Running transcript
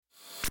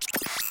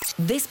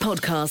This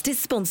podcast is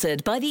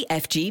sponsored by the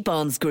FG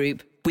Barnes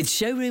Group, with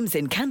showrooms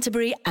in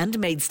Canterbury and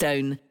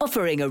Maidstone,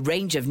 offering a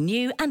range of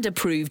new and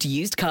approved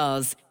used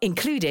cars,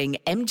 including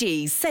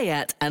MG,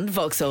 Seat and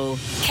Vauxhall.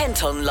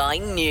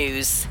 KentOnline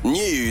News.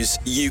 News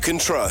you can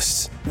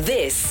trust.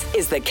 This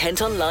is the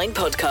KentOnline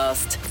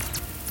Podcast.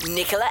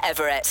 Nicola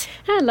Everett.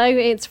 Hello,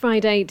 it's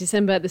Friday,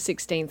 December the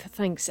 16th.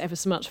 Thanks ever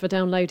so much for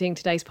downloading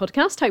today's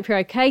podcast. Hope you're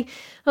okay.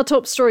 Our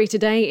top story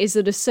today is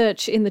that a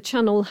search in the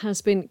Channel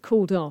has been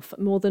called off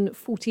more than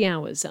 40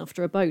 hours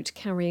after a boat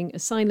carrying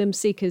asylum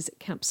seekers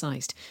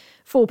capsized.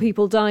 4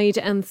 people died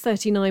and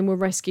 39 were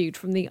rescued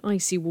from the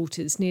icy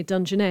waters near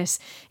Dungeness.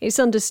 It's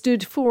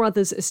understood 4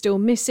 others are still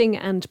missing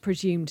and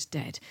presumed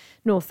dead.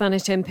 North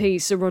Thanet MP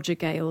Sir Roger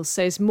Gale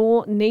says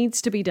more needs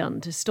to be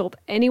done to stop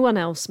anyone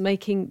else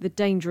making the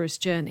dangerous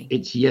journey.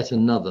 It's yet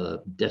another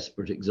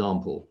desperate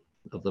example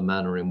of the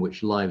manner in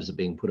which lives are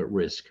being put at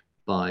risk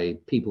by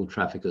people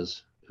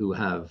traffickers who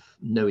have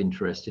no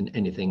interest in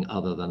anything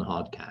other than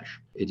hard cash.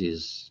 It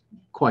is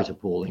quite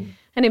appalling.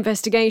 An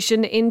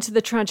investigation into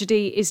the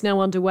tragedy is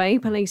now underway.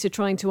 Police are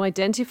trying to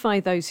identify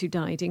those who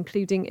died,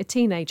 including a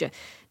teenager.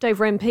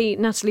 Dover MP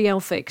Natalie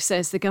Elphick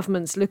says the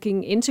government's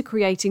looking into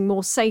creating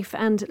more safe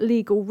and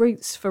legal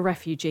routes for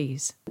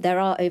refugees. There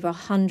are over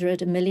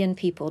 100 million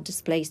people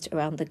displaced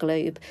around the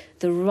globe.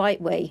 The right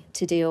way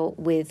to deal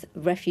with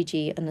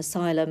refugee and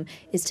asylum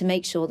is to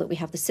make sure that we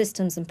have the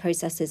systems and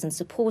processes and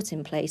support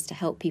in place to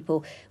help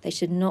people. They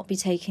should not be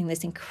taking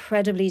this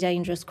incredibly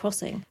dangerous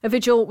crossing. A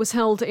vigil was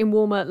held in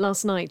Walmer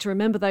last night to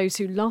remember those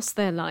who lost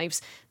their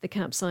lives. The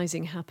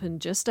capsizing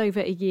happened just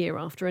over a year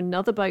after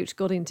another boat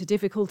got into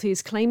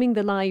difficulties, claiming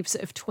the lives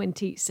of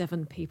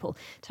 27 people.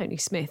 Tony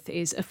Smith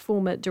is a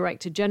former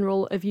Director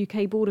General of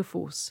UK Border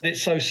Force.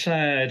 It's so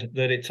sad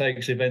that it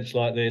takes events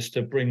like this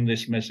to bring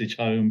this message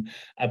home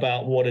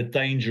about what a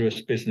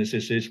dangerous business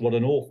this is, what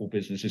an awful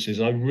business this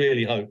is. I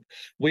really hope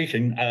we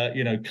can,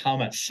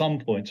 come at some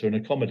point to an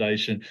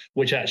accommodation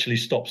which actually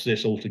stops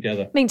this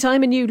altogether.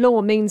 Meantime, a new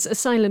law means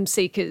asylum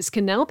seekers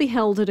can now be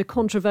held at a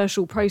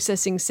controversial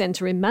processing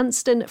centre in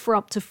Maidstone for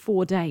up to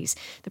 4 days.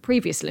 The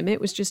previous limit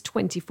was just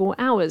 24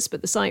 hours,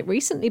 but the site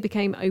recently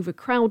became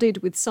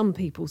overcrowded, with some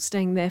people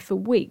staying there for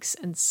weeks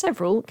and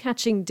several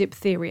catching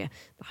diphtheria.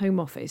 The Home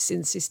Office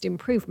insists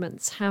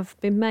improvements have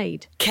been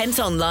made.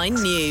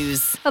 KentOnline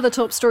News. Other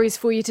top stories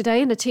for you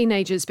today, and a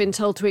teenager's been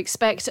told to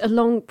expect a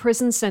long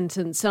prison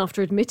sentence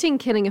after admitting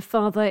killing a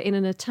father in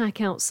an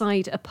attack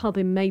outside a pub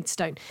in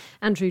Maidstone.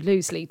 Andrew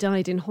Looseley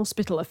died in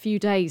hospital a few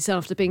days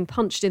after being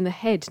punched in the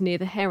head near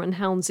the Hare and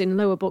Hounds in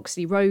Lower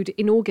Boxley Road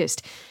in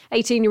August.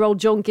 18-year-old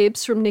John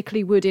Gibbs from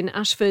Nickley Wood in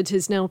Ashford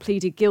has now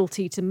pleaded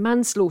guilty to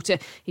manslaughter.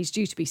 He's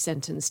due to be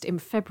sentenced in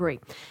February.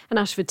 An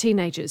Ashford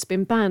teenager's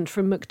been banned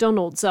from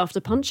McDonald's after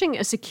punching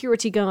a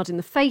security guard in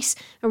the face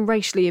and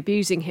racially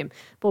abusing him.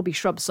 Bobby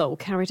Shrubsole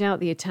carried out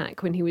the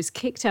attack when he was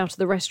kicked out of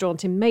the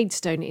restaurant in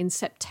Maidstone in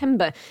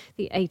September.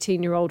 The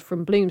 18-year-old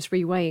from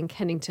Bloomsbury Way in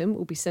Kennington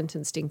will be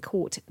sentenced in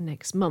court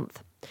next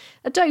month.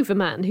 A Dover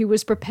man who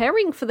was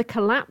preparing for the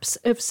collapse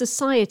of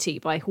society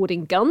by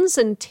hoarding guns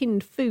and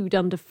tinned food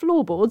under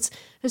floorboards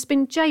has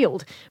been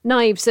jailed.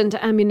 Knives and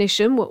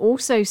ammunition were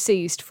also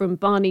seized from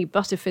Barney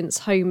Butterfint's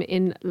home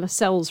in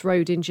Lascelles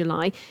Road in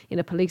July. In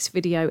a police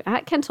video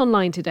at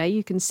KentOnline today,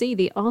 you can see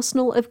the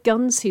arsenal of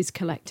guns he's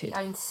collected.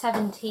 He owns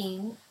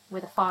 17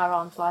 with a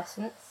firearms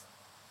licence.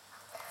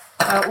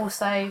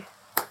 Also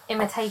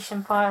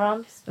imitation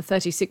firearms. The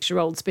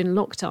 36-year-old's been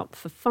locked up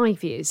for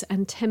 5 years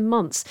and 10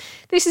 months.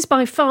 This is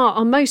by far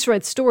our most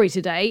read story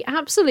today.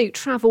 Absolute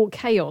travel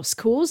chaos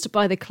caused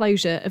by the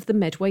closure of the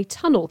Medway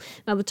Tunnel.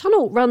 Now, the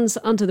tunnel runs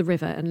under the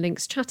river and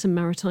links Chatham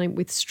Maritime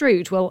with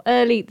Strood. Well,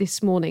 early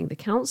this morning, the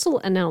council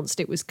announced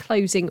it was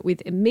closing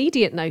with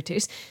immediate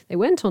notice. They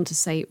went on to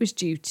say it was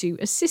due to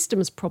a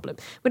systems problem.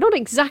 We're not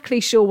exactly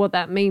sure what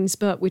that means,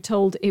 but we're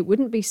told it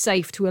wouldn't be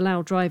safe to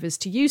allow drivers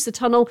to use the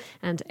tunnel,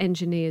 and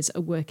engineers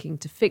are working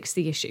to fix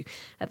the issue.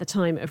 At the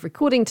time of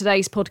recording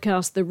today's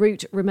podcast, the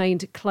route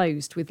remained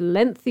closed with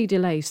lengthy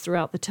delays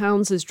throughout the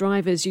towns as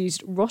drivers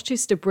used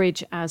Rochester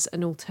Bridge as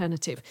an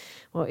alternative.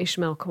 Well,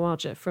 Ishmael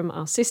Khawaja from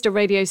our sister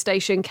radio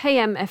station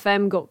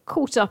KMFM got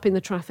caught up in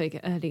the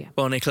traffic earlier.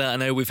 Well, Nicola, I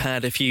know we've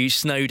had a few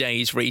snow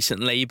days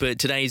recently, but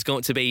today's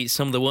got to be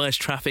some of the worst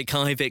traffic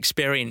I've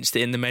experienced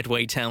in the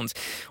Medway towns.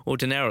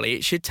 Ordinarily,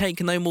 it should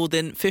take no more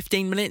than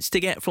 15 minutes to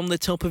get from the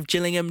top of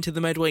Gillingham to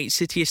the Medway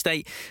City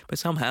Estate, but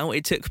somehow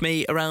it took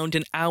me around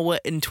an hour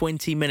and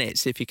 20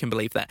 minutes, if you can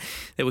believe that.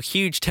 There were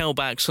huge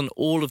tailbacks on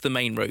all of the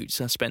main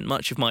routes. I spent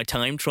much of my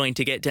time trying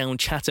to get down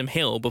Chatham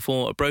Hill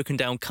before a broken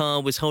down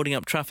car was holding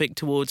up traffic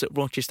towards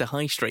Rochester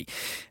High Street.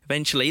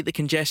 Eventually, the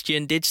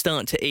congestion did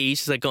start to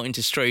ease as I got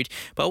into Strood,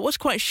 but I was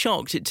quite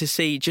shocked to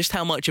see just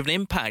how much of an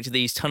impact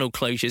these tunnel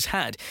closures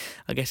had.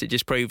 I guess it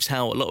just proves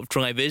how a lot of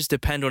drivers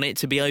depend on it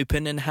to be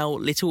open and how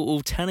little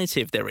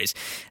alternative there is.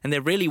 And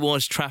there really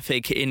was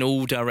traffic in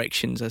all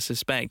directions, I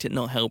suspect,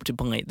 not helped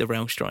by the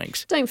rail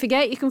strikes. Don't forget,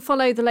 forget, you can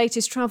follow the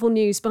latest travel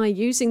news by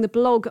using the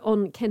blog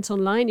on Kent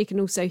Online. You can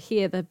also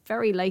hear the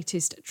very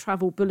latest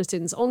travel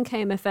bulletins on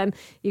KMFM.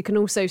 You can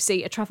also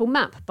see a travel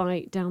map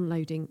by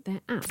downloading their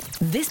app.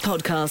 This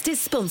podcast is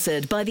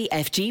sponsored by the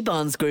FG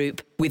Barnes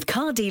Group, with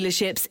car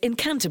dealerships in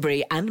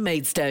Canterbury and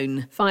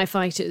Maidstone.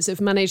 Firefighters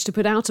have managed to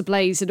put out a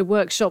blaze at a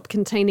workshop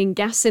containing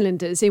gas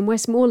cylinders in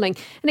Westmoreling.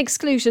 An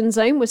exclusion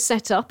zone was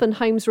set up and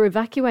homes were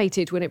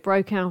evacuated when it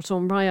broke out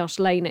on Ryash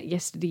Lane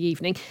yesterday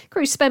evening.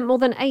 Crews spent more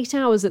than 8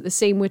 hours at the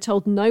scene. We're told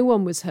no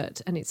one was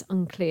hurt and it's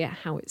unclear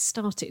how it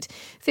started.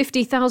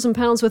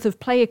 £50,000 worth of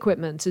play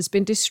equipment has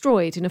been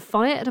destroyed in a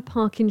fire at a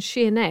park in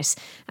Sheerness.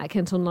 At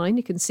Kent Online,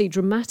 you can see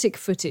dramatic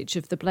footage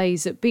of the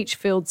blaze at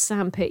Beachfield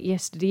Sandpit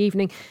yesterday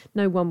evening.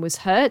 No one was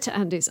hurt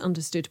and it's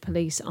understood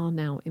police are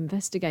now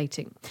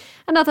investigating.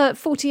 Another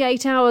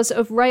 48 hours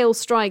of rail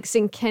strikes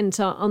in Kent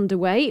are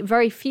underway.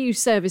 Very few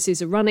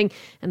services are running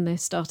and they're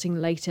starting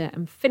later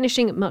and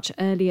finishing much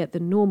earlier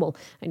than normal.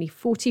 Only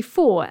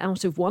 44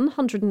 out of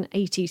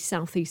 180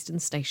 southeastern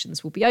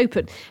stations will be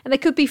open. And there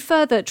could be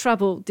further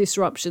travel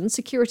disruptions.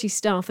 Security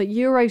staff at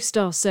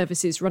Eurostar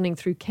services running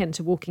through Kent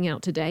are walking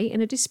out today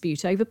in a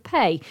dispute over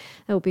pay.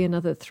 There'll be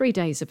another 3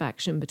 days of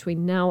action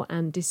between now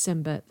and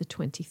December the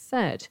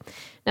 23rd.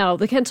 Now,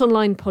 the Kent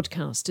Online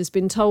Podcast has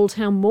been told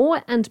how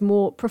more and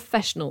more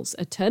professionals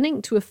are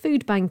turning to a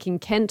food bank in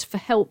Kent for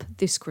help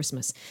this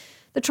Christmas.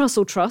 The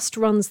Trussell Trust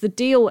runs the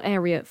Deal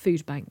Area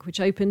Foodbank, which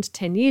opened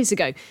 10 years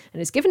ago and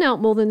has given out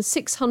more than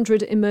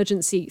 600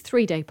 emergency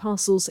 3-day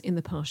parcels in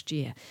the past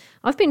year.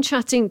 I've been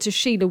chatting to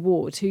Sheila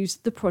Ward, who's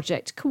the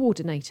project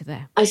coordinator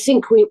there. I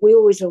think we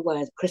always are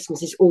aware that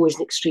Christmas is always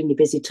an extremely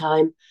busy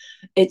time.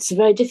 It's a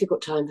very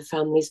difficult time for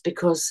families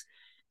because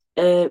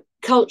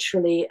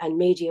culturally and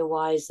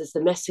media-wise, there's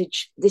the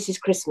message, this is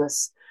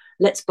Christmas.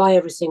 Let's buy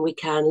everything we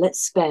can.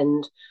 Let's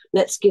spend.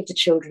 Let's give the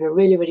children a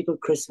really, really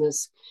good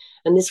Christmas.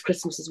 And this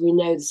Christmas, as we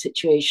know, the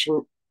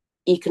situation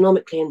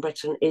economically in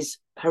Britain is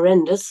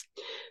horrendous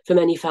for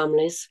many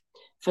families.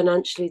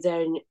 Financially,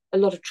 they're in a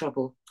lot of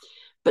trouble.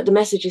 But the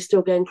message is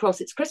still going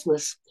across. It's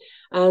Christmas.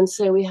 And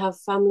so we have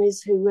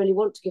families who really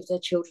want to give their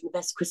children the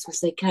best Christmas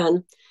they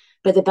can,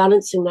 but they're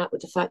balancing that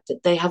with the fact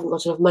that they haven't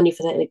got enough money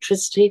for their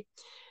electricity,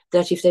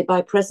 that if they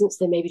buy presents,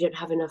 they maybe don't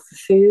have enough for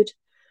food.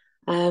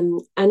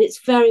 And it's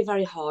very,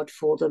 very hard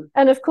for them.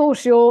 And of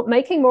course, you're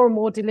making more and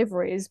more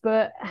deliveries,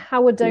 but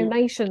how are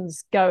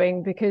donations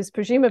going? Because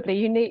presumably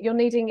you're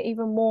needing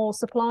even more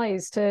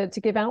supplies to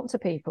give out to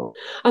people.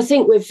 I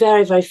think we're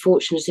very, very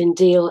fortunate in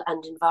Deal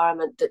and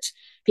environment that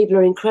people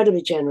are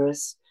incredibly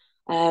generous.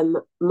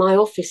 My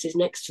office is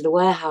next to the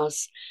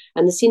warehouse,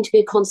 and there seemed to be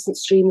a constant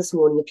stream this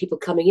morning of people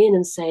coming in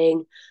and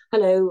saying,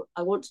 hello,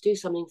 I want to do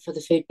something for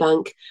the food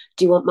bank.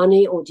 Do you want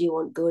money or do you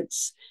want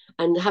goods?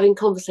 And having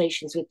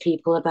conversations with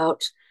people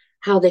about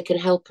how they can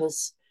help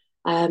us.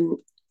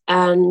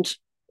 And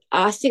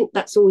I think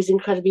that's always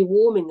incredibly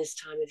warming this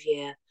time of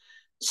year.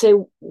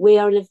 So we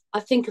are in,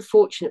 I think, a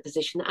fortunate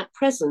position at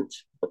present.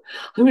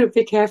 I'm going to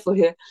be careful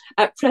here.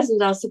 At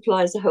present, our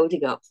supplies are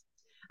holding up.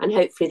 And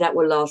hopefully that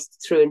will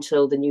last through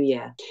until the new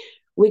year.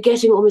 We're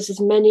getting almost as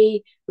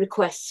many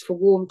requests for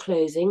warm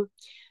clothing,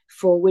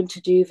 for winter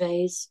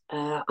duvets.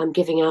 I'm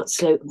giving out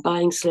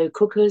buying slow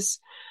cookers.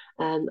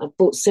 I've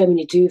bought so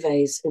many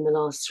duvets in the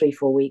last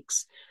 3-4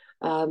 weeks.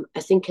 I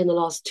think in the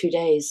last 2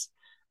 days,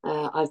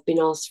 I've been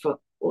asked for,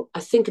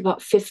 I think,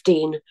 about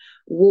 15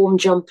 warm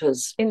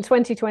jumpers. In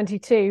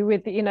 2022,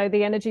 with the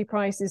energy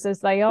prices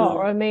as they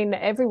are, I mean,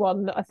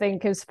 everyone, I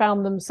think, has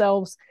found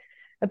themselves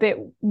a bit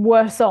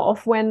worse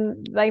off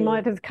when they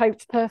might have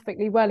coped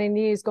perfectly well in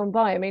years gone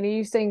by. I mean, are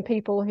you seeing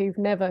people who've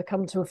never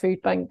come to a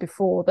food bank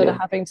before that are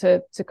having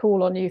to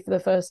call on you for the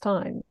first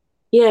time?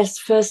 Yes,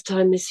 first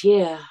time this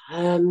year.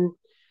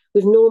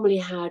 We've normally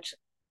had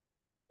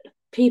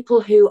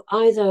people who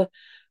either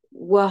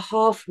were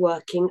half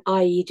working,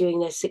 i.e. doing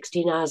their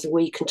 16 hours a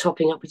week and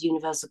topping up with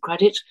universal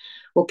credit,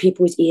 or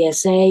people with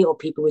ESA or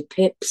people with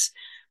PIPs.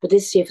 But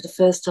this year, for the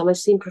first time, I've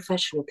seen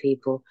professional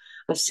people.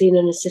 I've seen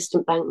an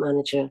assistant bank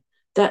manager.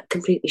 That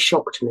completely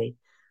shocked me,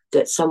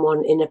 that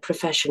someone in a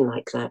profession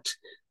like that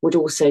would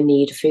also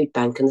need a food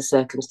bank, and the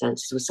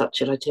circumstances were such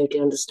that I totally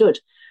understood.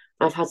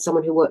 I've had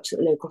someone who works at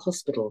the local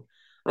hospital.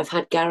 I've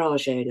had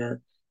garage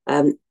owner.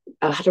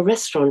 I had a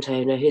restaurant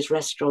owner whose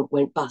restaurant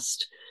went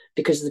bust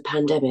because of the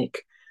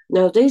pandemic.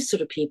 Now, those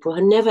sort of people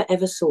had never,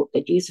 ever thought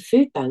they'd use a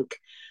food bank.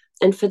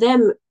 And for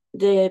them,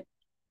 the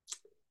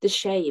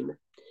shame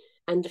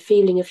and the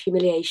feeling of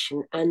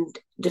humiliation and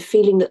the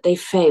feeling that they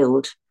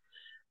failed,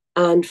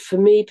 and for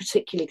me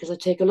particularly, because I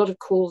take a lot of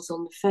calls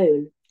on the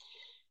phone,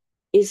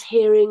 is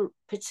hearing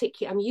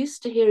I'm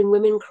used to hearing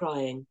women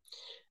crying.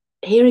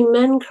 Hearing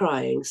men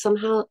crying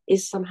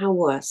is somehow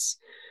worse,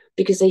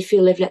 because they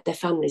feel they've let their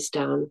families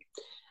down.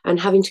 And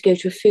having to go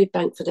to a food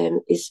bank for them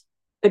is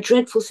a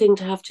dreadful thing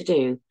to have to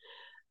do.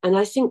 And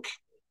I think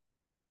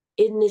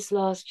in this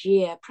last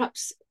year,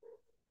 perhaps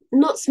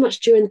not so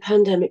much during the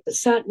pandemic, but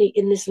certainly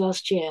in this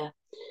last year,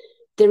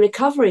 the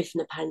recovery from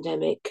the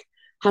pandemic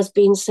has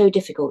been so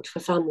difficult for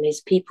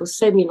families.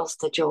 So many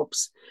lost their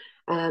jobs.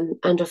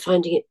 and are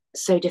finding it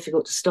so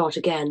difficult to start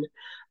again.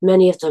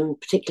 Many of them,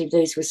 particularly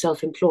those who were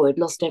self-employed,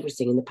 lost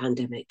everything in the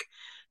pandemic,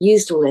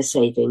 used all their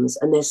savings,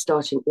 and they're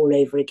starting all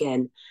over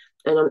again.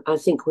 And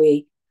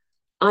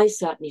I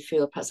certainly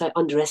feel perhaps I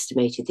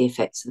underestimated the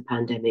effects of the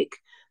pandemic.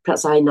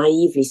 Perhaps I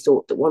naively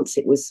thought that once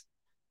it was,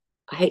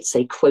 I hate to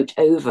say quote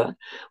over,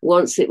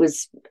 once it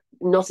was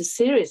not as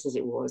serious as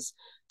it was,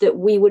 that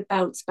we would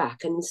bounce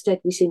back. And instead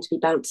we seem to be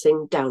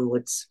bouncing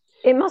downwards.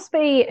 It must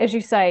be, as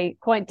you say,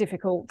 quite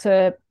difficult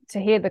to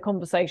hear the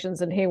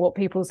conversations and hear what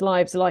people's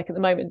lives are like at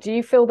the moment. Do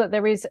you feel that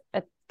there is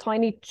a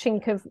tiny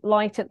chink of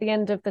light at the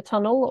end of the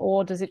tunnel,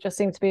 or does it just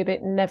seem to be a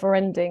bit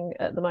never-ending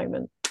at the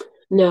moment?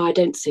 No, I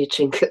don't see a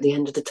chink at the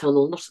end of the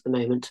tunnel, not at the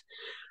moment.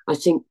 I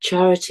think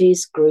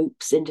charities,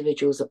 groups,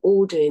 individuals are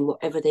all doing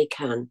whatever they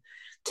can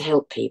to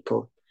help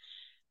people.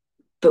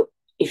 But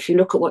if you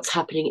look at what's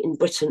happening in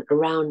Britain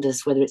around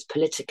us, whether it's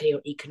politically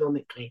or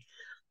economically,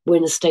 we're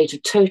in a state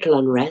of total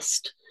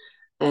unrest.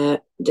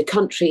 The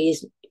country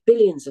is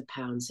billions of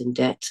pounds in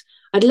debt.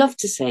 I'd love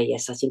to say,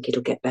 yes, I think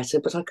it'll get better,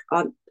 but I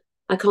can't.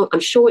 I'm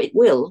sure it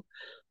will,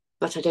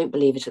 but I don't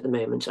believe it at the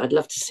moment. I'd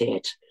love to see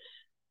it.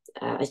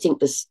 I think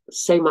there's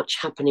so much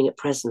happening at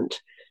present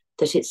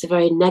that it's a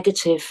very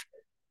negative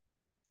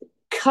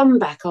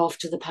comeback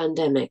after the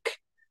pandemic,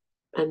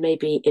 and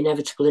maybe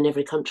inevitable in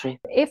every country.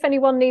 If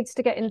anyone needs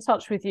to get in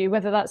touch with you,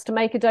 whether that's to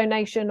make a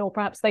donation or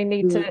perhaps they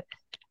need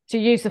to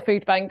use the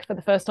food bank for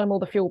the first time or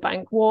the fuel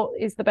bank, what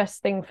is the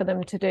best thing for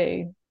them to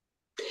do?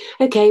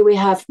 Okay, we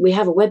have a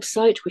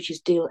website, which is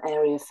Deal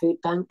Area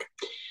Foodbank.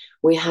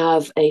 We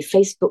have a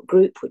Facebook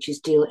group, which is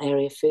Deal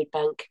Area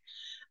Foodbank.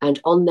 And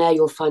on there,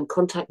 you'll find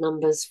contact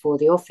numbers for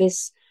the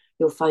office.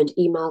 You'll find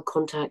email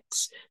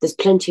contacts. There's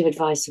plenty of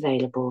advice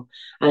available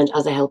and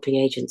other helping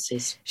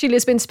agencies.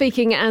 Sheila's been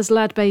speaking as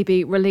Lad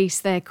Baby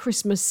release their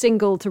Christmas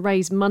single to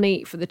raise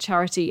money for the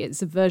charity.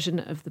 It's a version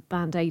of the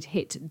Band Aid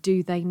hit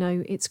Do They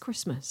Know It's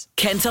Christmas?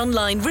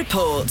 KentOnline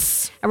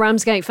reports. A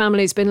Ramsgate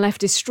family has been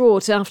left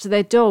distraught after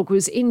their dog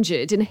was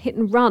injured in a hit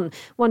and run.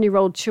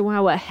 1-year-old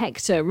Chihuahua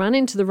Hector ran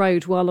into the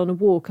road while on a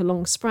walk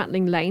along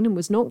Spratling Lane and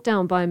was knocked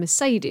down by a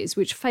Mercedes,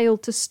 which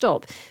failed to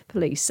stop.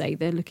 Police say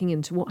they're looking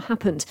into what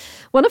happened.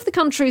 One of the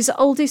country's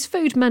oldest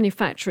food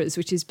manufacturers,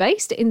 which is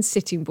based in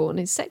Sittingbourne,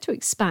 is set to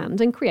expand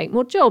and create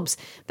more jobs.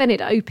 Bennett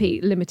Opie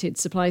Limited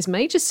supplies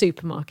major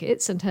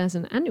supermarkets and has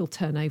an annual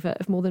turnover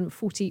of more than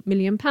 £40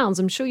 million.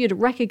 I'm sure you'd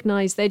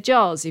recognise their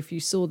jars if you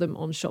saw them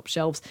on shop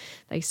shelves.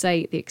 They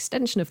say the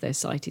extension of their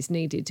site is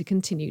needed to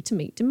continue to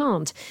meet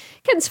demand.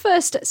 Kent's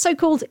first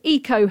so-called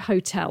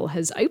eco-hotel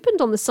has opened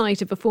on the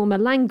site of a former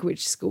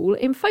language school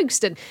in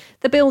Folkestone.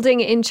 The building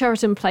in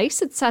Cheriton Place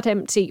had sat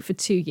empty for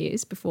 2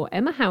 years before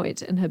Emma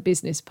Howitt and her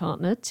business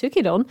partner took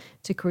it on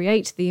to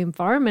create the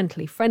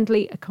environmentally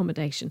friendly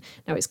accommodation.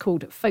 Now it's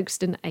called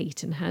Folkestone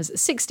 8 and has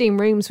 16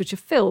 rooms which are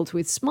filled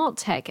with smart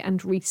tech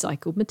and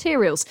recycled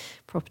materials.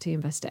 Property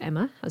investor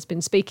Emma has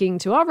been speaking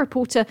to our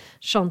reporter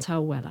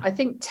Chantal Weller. I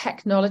think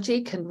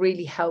technology can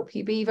really help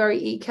you be very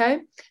eco.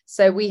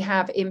 So we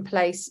have in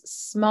place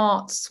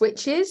smart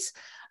switches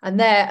and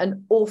they're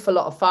an awful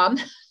lot of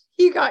fun.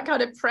 You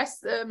kind of press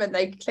them and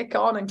they click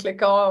on and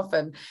click off,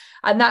 and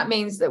that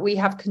means that we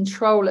have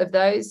control of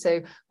those.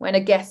 So when a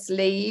guest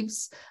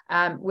leaves,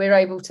 we're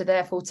able to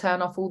therefore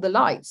turn off all the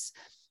lights.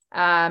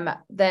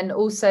 Then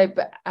also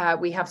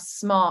we have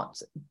smart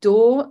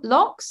door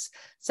locks.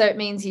 So it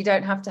means you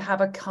don't have to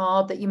have a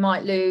card that you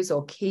might lose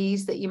or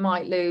keys that you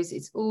might lose.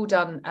 It's all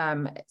done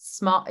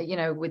smart,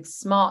 with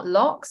smart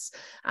locks.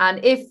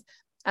 And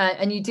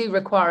and you do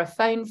require a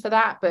phone for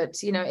that, but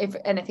if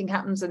anything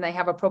happens and they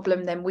have a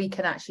problem, then we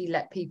can actually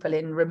let people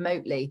in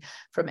remotely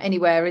from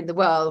anywhere in the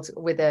world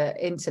with the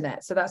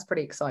internet. So that's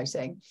pretty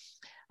exciting.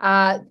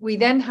 We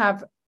then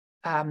have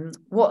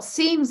what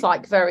seems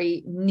like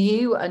very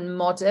new and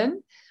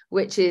modern,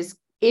 which is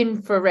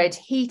infrared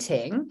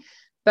heating,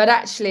 but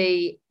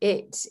actually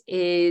it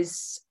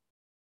is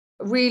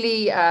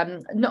really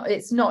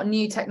it's not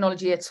new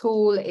technology at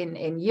all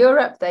in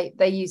Europe.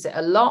 They use it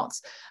a lot,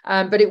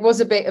 but it was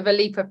a bit of a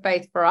leap of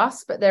faith for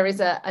us. But there is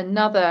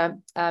another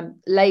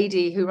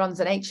lady who runs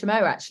an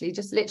HMO, actually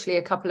just literally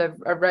a couple of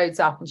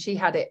roads up, and she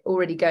had it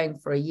already going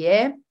for a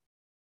year.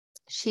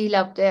 She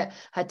loved it,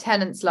 her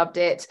tenants loved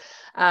it,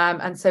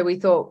 and so we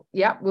thought,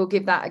 yeah, we'll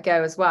give that a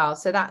go as well.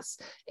 So that's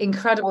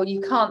incredible. You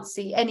can't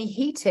see any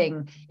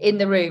heating in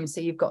the room,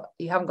 so you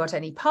haven't got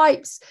any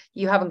pipes,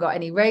 you haven't got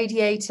any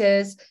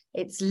radiators.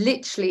 It's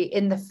literally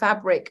in the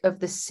fabric of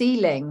the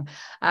ceiling,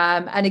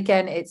 and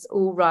again, it's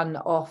all run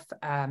off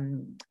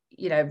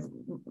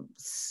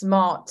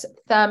smart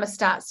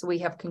thermostats. So we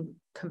have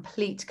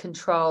complete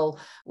control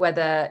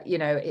whether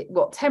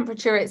what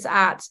temperature it's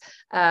at,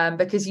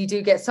 because you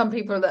do get some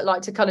people that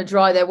like to kind of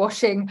dry their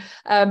washing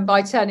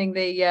by turning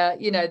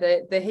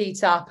the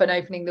heat up and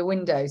opening the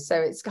windows. So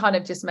it's kind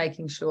of just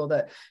making sure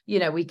that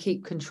we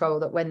keep control,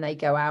 that when they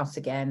go out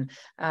again,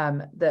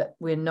 that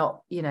we're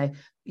not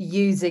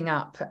using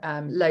up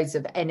loads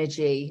of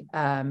energy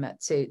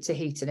to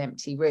heat an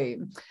empty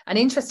room. And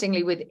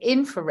interestingly, with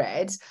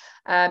infrared,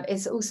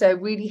 it's also a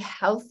really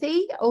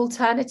healthy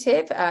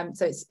alternative.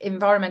 So it's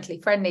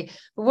environmentally friendly.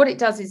 But what it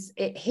does is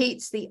it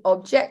heats the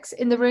objects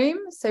in the room.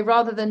 So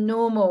rather than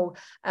normal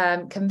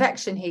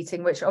convection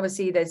heating, which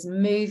obviously there's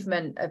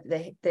movement of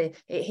it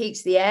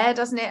heats the air,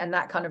 doesn't it? And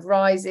that kind of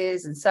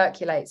rises and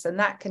circulates, and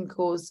that can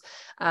cause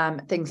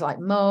things like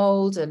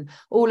mold and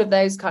all of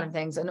those kind of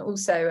things. And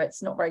also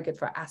it's not very good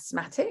for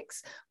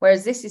asthmatics,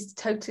 whereas this is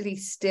totally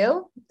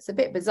still. It's a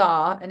bit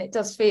bizarre, and it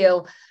does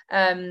feel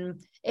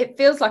it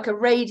feels like a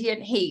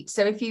radiant heat.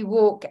 So if you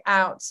walk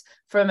out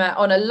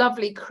on a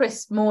lovely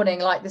crisp morning,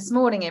 like this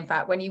morning, in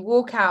fact, when you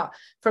walk out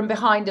from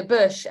behind a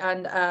bush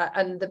and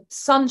the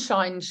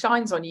sunshine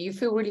shines on you, you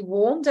feel really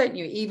warm, don't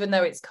you? Even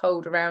though it's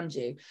cold around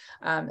you.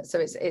 So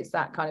it's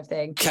that kind of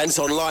thing.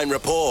 KentOnline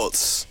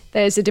reports.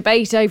 There's a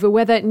debate over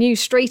whether new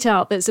street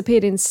art that's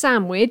appeared in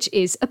Sandwich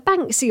is a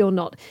Banksy or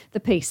not.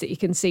 The piece that you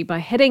can see by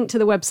heading to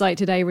the website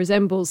today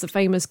resembles the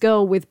famous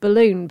girl with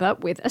balloon,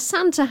 but with a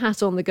Santa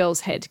hat on the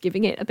girl's head,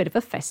 giving it a bit of a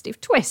festive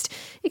twist.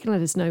 You can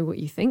let us know what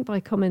you think by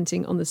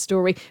commenting on the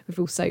story. We've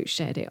also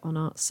shared it on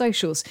our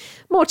socials.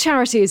 More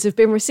charities have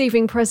been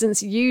receiving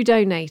presents you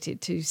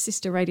donated to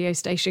sister radio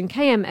station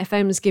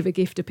KMFM's Give a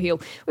Gift appeal.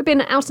 We've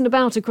been out and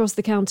about across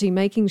the county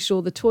making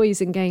sure the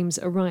toys and games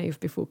arrive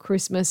before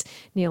Christmas.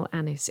 Neil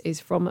Annis is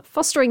from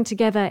Fostering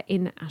Together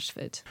in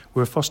Ashford.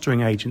 We're a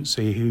fostering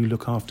agency who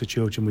look after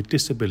children with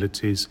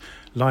disabilities,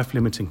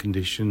 life-limiting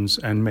conditions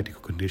and medical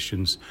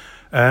conditions.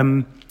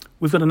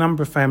 We've got a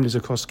number of families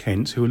across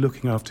Kent who are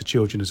looking after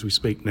children as we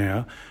speak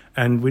now,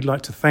 and we'd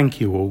like to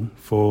thank you all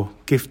for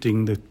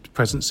gifting the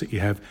presents that you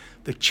have.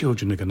 The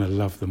children are going to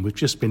love them. We've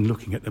just been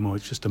looking at them all.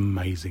 It's just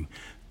amazing.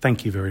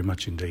 Thank you very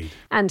much indeed.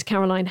 And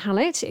Caroline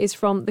Hallett is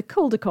from the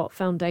Caldecott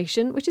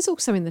Foundation, which is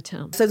also in the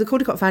town. So the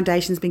Caldecott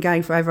Foundation has been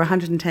going for over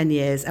 110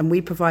 years, and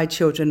we provide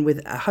children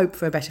with a hope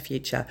for a better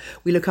future.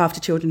 We look after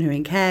children who are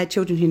in care,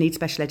 children who need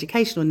special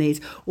educational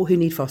needs or who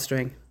need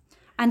fostering.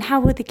 And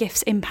how will the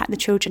gifts impact the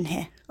children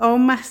here? Oh,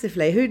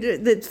 massively.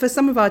 For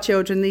some of our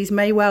children, these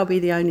may well be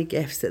the only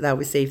gifts that they'll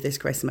receive this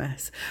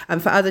Christmas.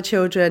 And for other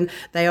children,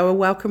 they are a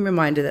welcome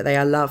reminder that they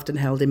are loved and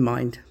held in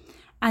mind.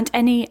 And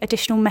any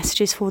additional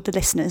messages for the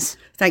listeners?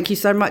 Thank you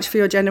so much for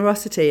your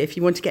generosity. If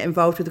you want to get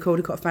involved with the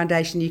Caldecott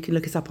Foundation, you can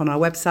look us up on our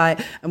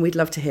website, and we'd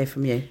love to hear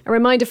from you. A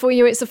reminder for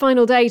you, it's the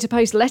final day to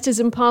post letters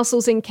and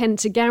parcels in Kent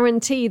to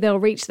guarantee they'll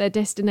reach their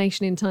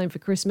destination in time for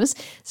Christmas.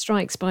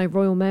 Strikes by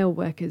Royal Mail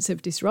workers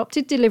have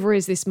disrupted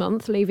deliveries this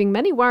month, leaving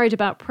many worried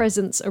about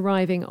presents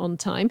arriving on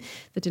time.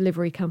 The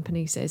delivery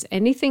company says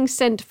anything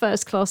sent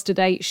first class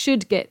today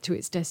should get to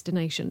its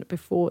destination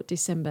before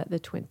December the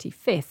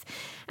 25th.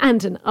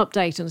 And an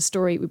update on a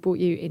story we brought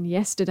you in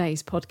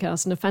yesterday's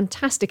podcast, and a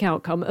fantastic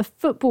outcome. A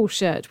football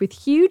shirt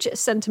with huge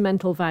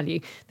sentimental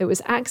value that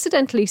was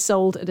accidentally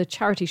sold at a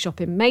charity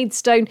shop in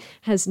Maidstone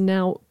has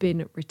now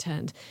been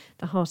returned.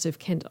 The Heart of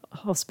Kent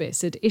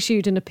Hospice had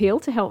issued an appeal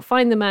to help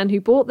find the man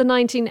who bought the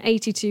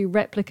 1982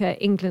 replica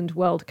England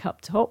World Cup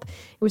top.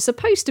 It was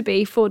supposed to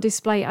be for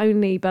display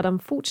only, but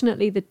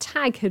unfortunately the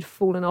tag had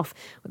fallen off,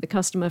 with the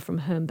customer from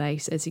Herne Bay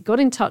says he got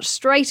in touch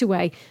straight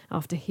away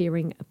after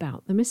hearing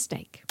about the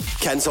mistake.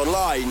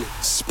 KentOnline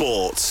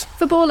Sport.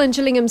 Football and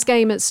Gillingham's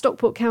game at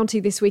Stockport County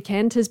this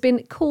weekend has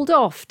been called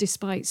off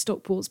despite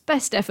Stockport's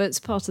best efforts.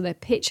 Part of their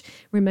pitch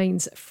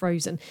remains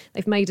frozen.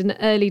 They've made an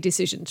early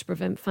decision to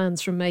prevent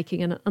fans from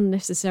making an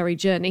unnecessary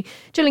journey.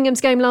 Gillingham's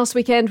game last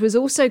weekend was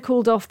also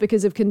called off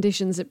because of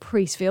conditions at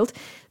Priestfield.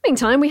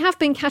 Meantime, we have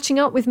been catching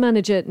up with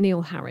manager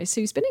Neil Harris,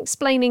 who's been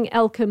explaining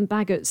Elkan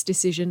Baggott's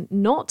decision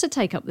not to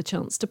take up the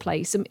chance to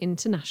play some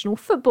international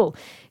football.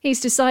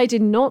 He's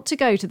decided not to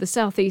go to the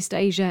Southeast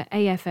Asia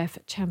AFF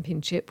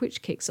Championship,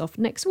 which kicks off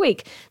next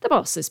week. The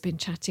boss has been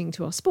chatting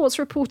to our sports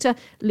reporter,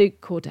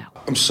 Luke Cordell.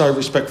 I'm so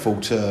respectful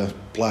to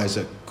players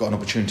that got an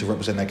opportunity to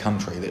represent their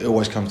country. It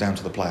always comes down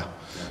to the player.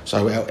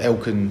 So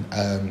Elkan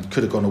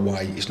could have gone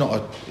away. It's not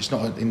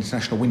an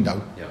international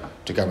window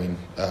to go in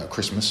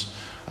Christmas.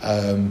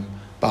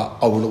 But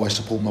I will always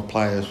support my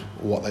players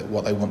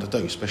what they want to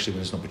do, especially when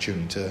there's an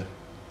opportunity to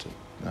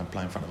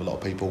play in front of a lot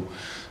of people.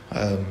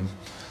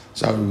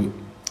 So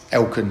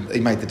Elkan, he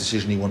made the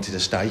decision he wanted to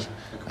stay.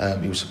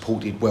 He was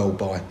supported well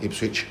by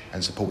Ipswich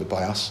and supported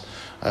by us.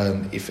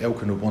 If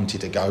Elkan had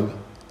wanted to go,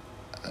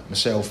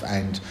 myself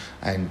and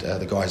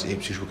the guys at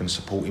Ipswich were going to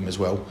support him as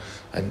well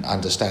and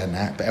understand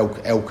that. But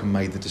Elkan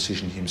made the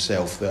decision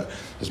himself that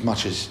as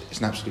much as it's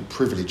an absolute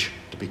privilege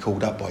to be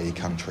called up by your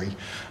country,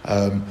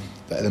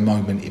 that at the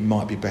moment it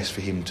might be best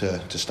for him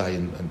to stay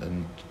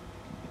and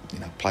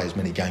play as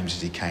many games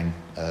as he can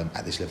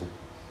at this level.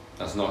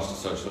 That's nice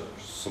to show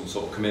some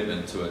sort of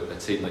commitment to a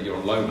team that you're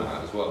on loan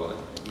at as well.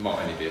 It might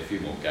only be a few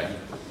more games,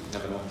 but you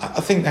never know. I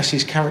think that's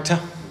his character,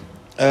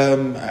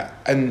 and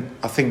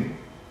I think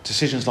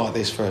decisions like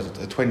this for a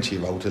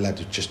 20-year-old, a lad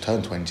who just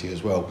turned 20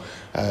 as well,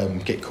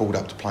 get called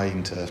up to play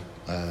into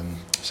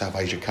South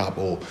Asia Cup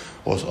or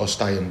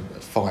stay and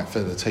fight for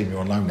the team you're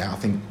on loan now, I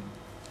think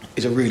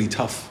is a really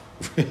tough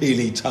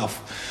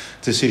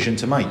decision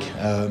to make.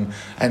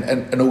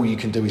 And all you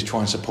can do is try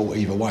and support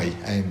either way.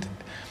 And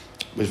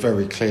it was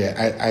very clear,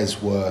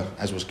 as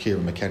was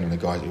Kieran McKenna and the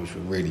guys, it was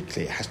really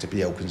clear it has to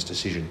be Elkan's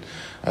decision.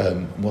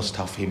 What's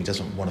tough for him, he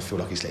doesn't want to feel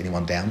like he's let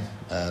anyone down.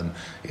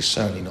 It's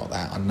certainly not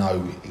that. I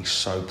know he's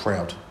so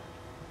proud,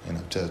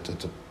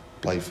 to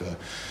play for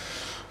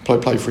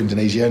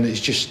Indonesia, and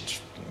it's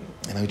just,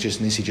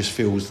 Nissy just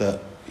feels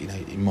that,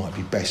 it might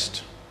be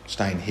best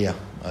staying here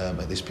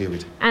at this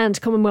period. And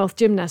Commonwealth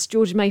gymnast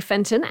Georgia May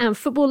Fenton and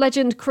football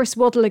legend Chris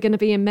Waddle are going to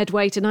be in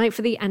Medway tonight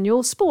for the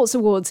annual Sports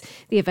Awards.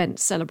 The event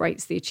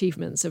celebrates the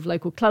achievements of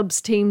local clubs,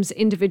 teams,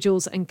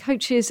 individuals and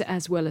coaches,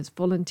 as well as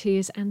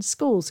volunteers and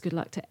schools. Good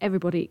luck to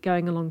everybody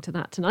going along to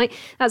that tonight.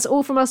 That's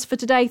all from us for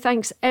today.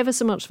 Thanks ever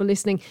so much for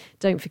listening.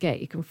 Don't forget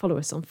you can follow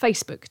us on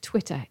Facebook,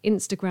 Twitter,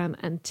 Instagram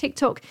and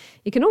TikTok.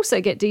 You can also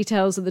get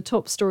details of the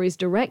top stories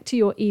direct to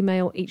your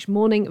email each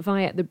morning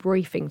via the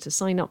briefing. To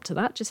sign up to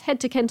that, just head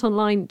to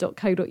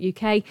KentOnline.co.uk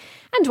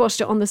and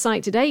watched it on the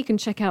site today. You can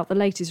check out the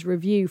latest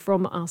review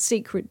from our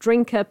secret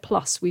drinker.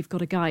 Plus, we've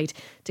got a guide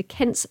to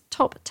Kent's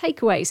top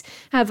takeaways.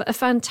 Have a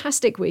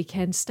fantastic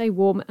weekend. Stay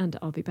warm, and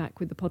I'll be back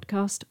with the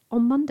podcast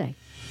on Monday.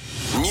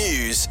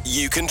 News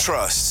you can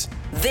trust.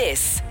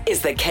 This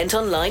is the Kent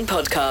Online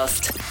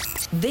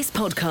Podcast. This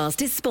podcast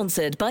is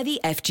sponsored by the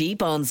FG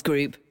Barnes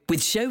Group,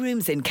 with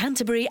showrooms in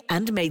Canterbury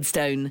and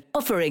Maidstone,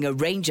 offering a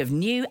range of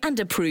new and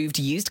approved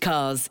used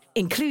cars,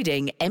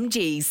 including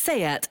MG,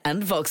 Seat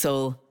and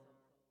Vauxhall.